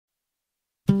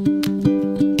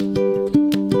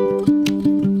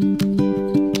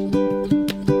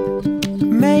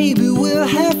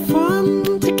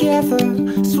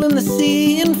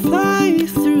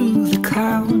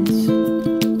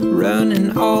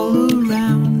all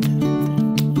around.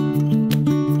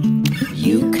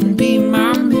 You can be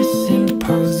my missing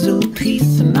puzzle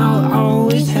piece, and I'll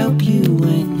always help you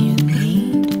when you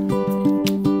need.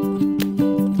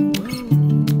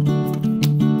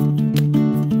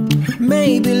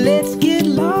 Maybe let's get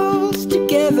lost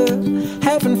together,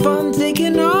 having fun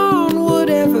taking on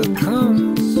whatever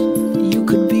comes. You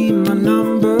could be my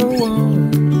number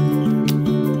one.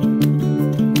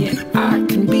 Yeah, I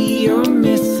can be your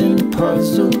missing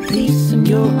puzzle piece, and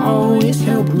you'll always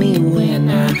help me when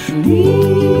I need.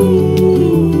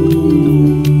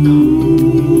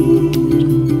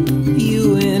 You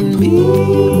and me,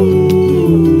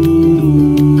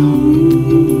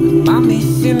 my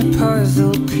missing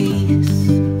puzzle piece.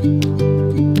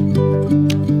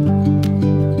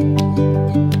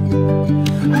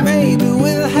 Maybe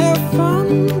we'll have fun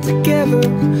together,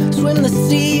 swim the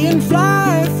sea and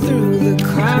fly through the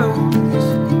clouds,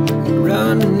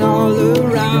 running all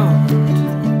around.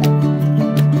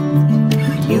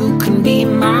 You can be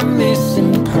my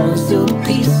missing puzzle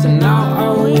piece, and I'll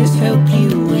always help you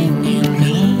when you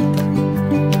need.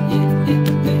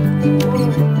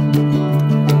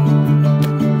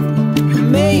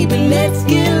 Maybe let's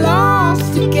get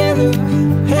lost together,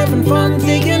 having fun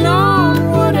taking on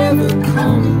whatever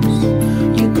comes.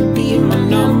 You could be my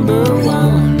number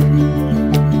one.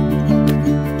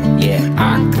 Yeah,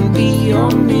 I can be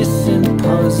your missing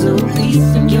puzzle piece,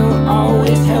 and you'll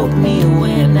always help me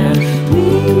when I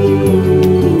need.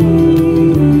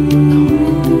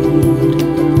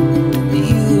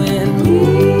 You and me.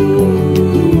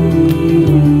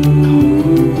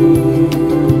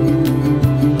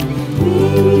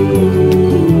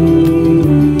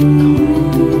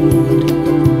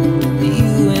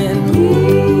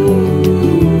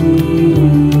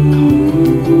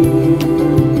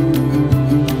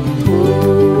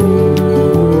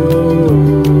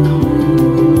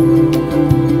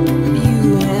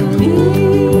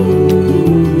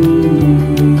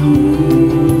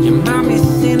 You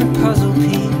and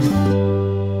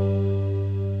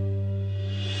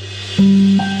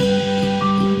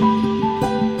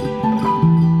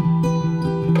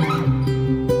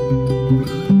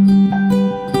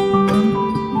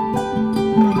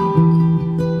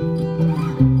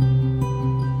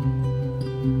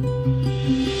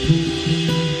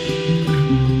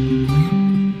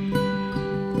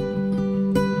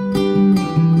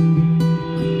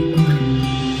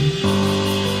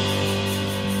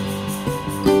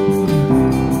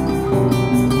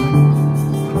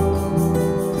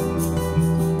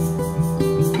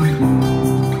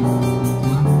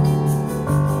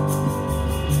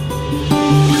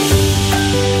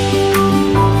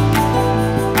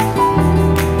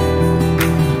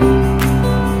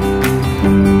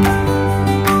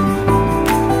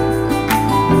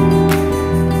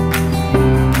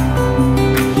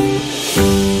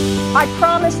I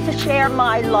promise to share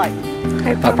my life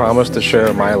I promise to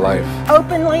share my life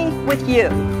openly with you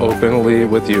openly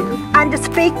with you and to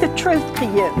speak the truth to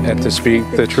you and to speak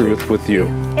the truth with you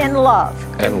in love.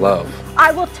 and love.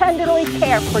 I will tenderly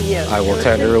care for you I will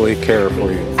tenderly care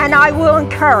for you, and I will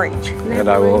encourage and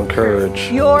I will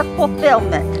encourage your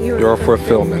fulfillment your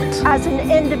fulfillment as an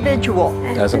individual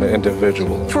as an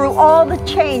individual through all the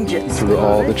changes through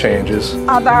all the changes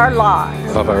of our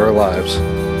lives. of our lives.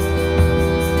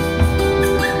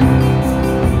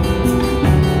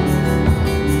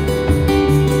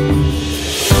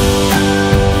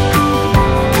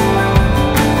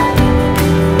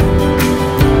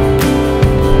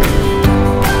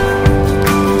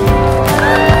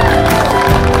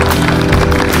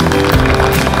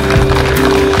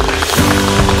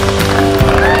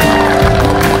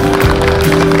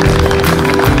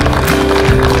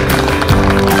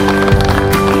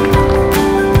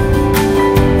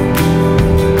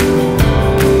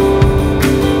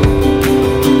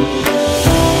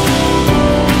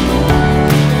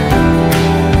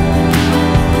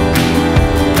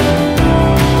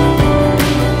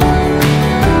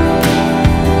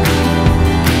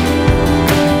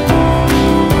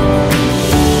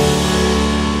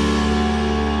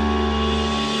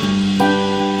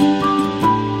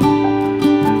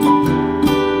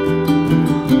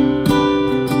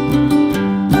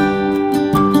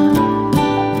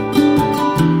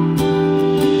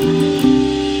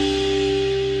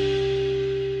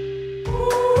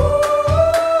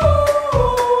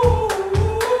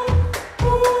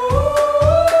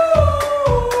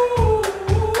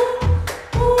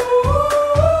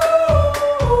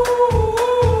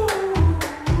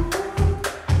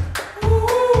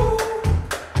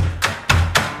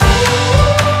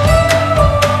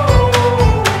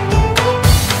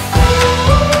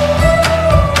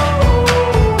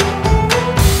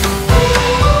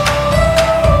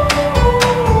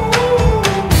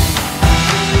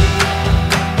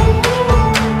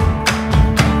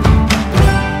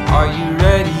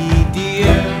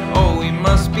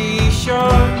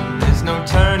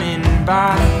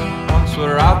 by once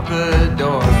we're out the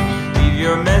door. Leave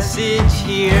your message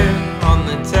here on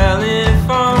the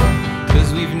telephone,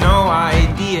 'cause we've no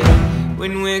idea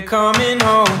when we're coming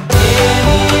home.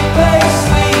 Any place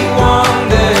we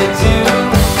wander to,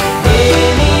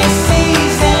 any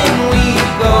season we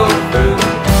go through,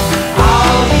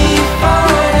 I'll be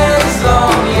fine as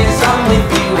long as I'm with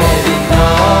you. Heaven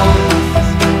knows,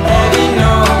 heaven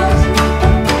knows.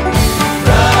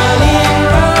 Running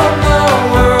round the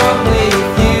world with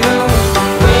you.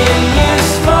 When you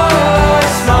smile, I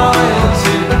smile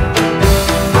too.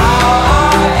 How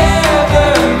I ever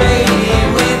made it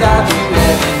without you.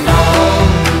 Heaven knows,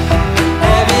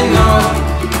 heaven knows.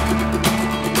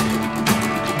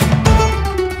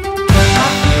 I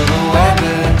feel the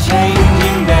weather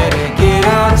changing, better get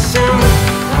out soon.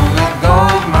 Don't let go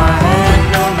of my hand,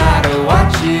 no matter what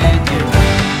you do.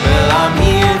 Well, I'm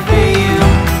here for you,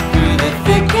 through the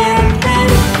thick and thin.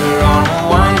 We're on a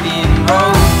winding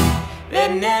road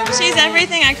that never. She's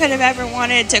everything I could have ever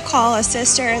wanted to call a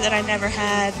sister that I never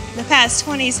had. The past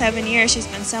 27 years, she's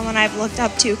been someone I've looked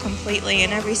up to completely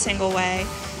in every single way.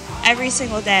 Every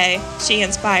single day, she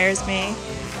inspires me.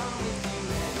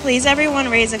 Please, everyone,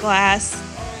 raise a glass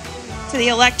to the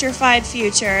electrified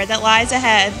future that lies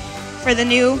ahead for the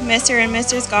new Mr. and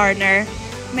Mrs. Gardner.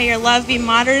 May your love be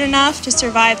modern enough to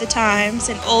survive the times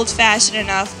and old-fashioned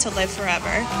enough to live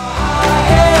forever.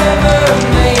 Ever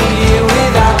made it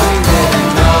without you. Heaven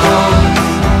knows,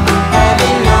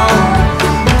 heaven knows.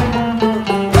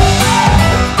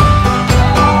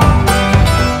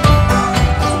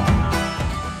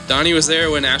 Donnie was there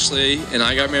when Ashley and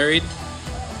I got married,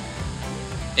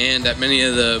 and at many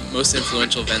of the most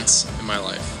influential events in my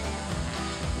life.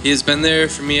 He has been there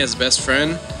for me as a best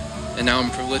friend, and now I'm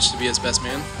privileged to be his best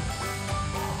man.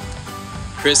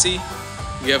 Chrissy,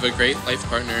 you have a great life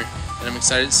partner, and I'm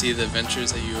excited to see the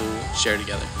adventures that you will share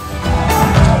together.